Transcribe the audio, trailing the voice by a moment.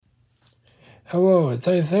Hello, it's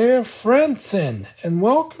Isaiah Frenson, and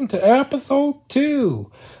welcome to episode 2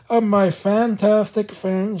 of my Fantastic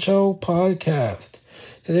Fan Show podcast.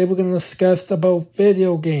 Today we're going to discuss about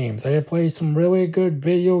video games. I have played some really good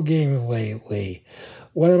video games lately.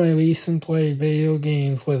 One of my recent played video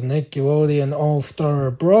games was Nickelodeon All-Star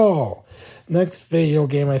Brawl. Next video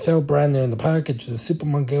game I sell brand new in the package is Super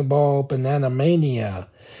Monkey Ball Banana Mania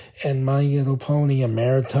and My Little Pony: A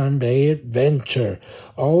Maritime Bay Adventure.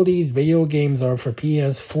 All these video games are for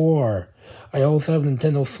PS4. I also have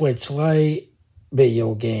Nintendo Switch Lite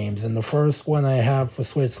video games, and the first one I have for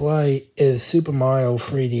Switch Lite is Super Mario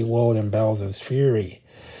 3D World and Bowser's Fury.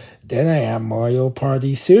 Then I have Mario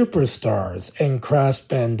Party Superstars and Crash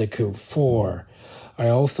Bandicoot 4. I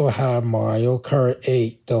also have Mario Kart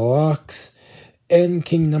 8 Deluxe and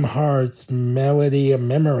Kingdom Hearts Melody of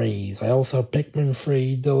Memories. I also have Pikmin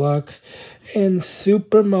 3 Deluxe and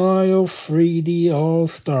Super Mario 3D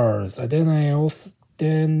All-Stars. And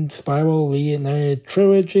then Spiral Reignited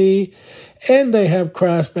Trilogy, and I have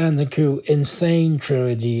Crash Bandicoot Insane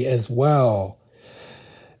Trilogy as well.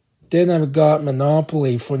 Then I've got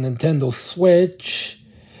Monopoly for Nintendo Switch,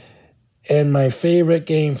 and my favorite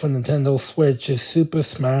game for Nintendo Switch is Super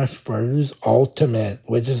Smash Bros. Ultimate,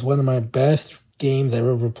 which is one of my best games I've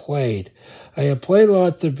ever played. I have played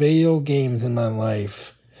lots of video games in my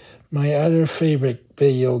life. My other favorite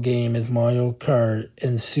video game is Mario Kart,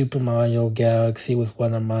 and Super Mario Galaxy was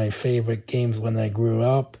one of my favorite games when I grew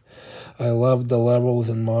up. I loved the levels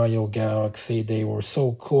in Mario Galaxy. They were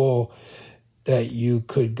so cool that you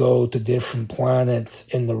could go to different planets,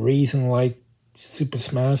 and the reason like Super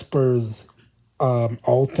Smash Bros.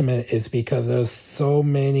 Ultimate is because there's so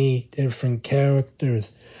many different characters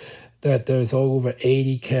that there's over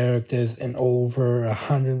 80 characters and over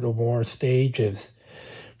 100 or more stages.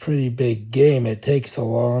 Pretty big game. It takes a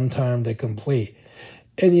long time to complete.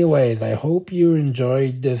 Anyways, I hope you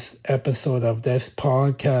enjoyed this episode of this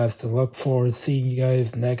podcast and look forward to seeing you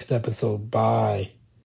guys next episode. Bye.